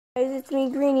Guys, it's me,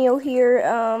 Greenio here.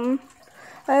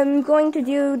 I'm going to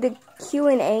do the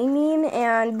Q&A meme,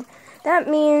 and that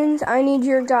means I need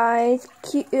your guys'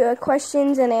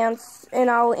 questions and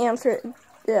I'll answer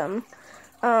them.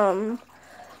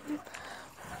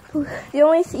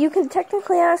 You can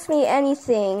technically ask me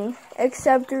anything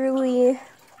except really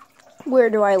where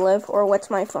do I live or what's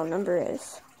my phone number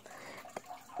is.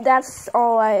 That's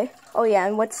all oh yeah,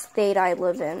 and what state I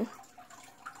live in.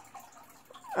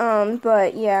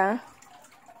 But yeah.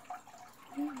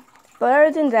 But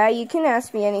other than that, you can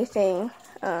ask me anything.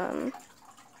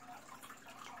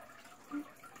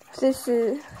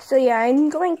 So yeah, I'm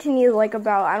going to need like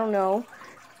about, I don't know,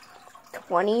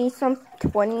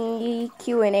 20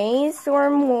 Q&As or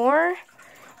more.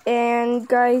 And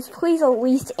guys, please at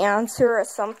least answer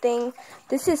something.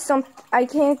 I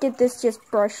can't get this just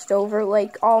brushed over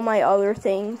like all my other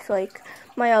things, like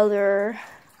my other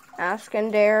Ask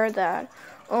and Dare that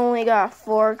only got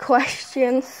 4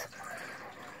 questions.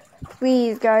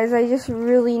 Please, guys, I just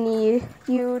really need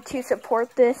you to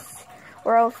support this,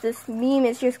 or else this meme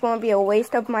is just going to be a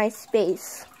waste of my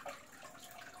space.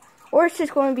 Or it's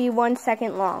just going to be 1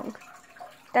 second long.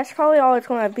 That's probably all it's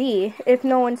going to be if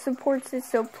no one supports it,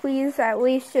 so please at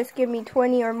least just give me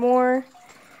 20 or more.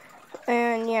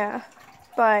 And yeah,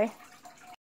 bye.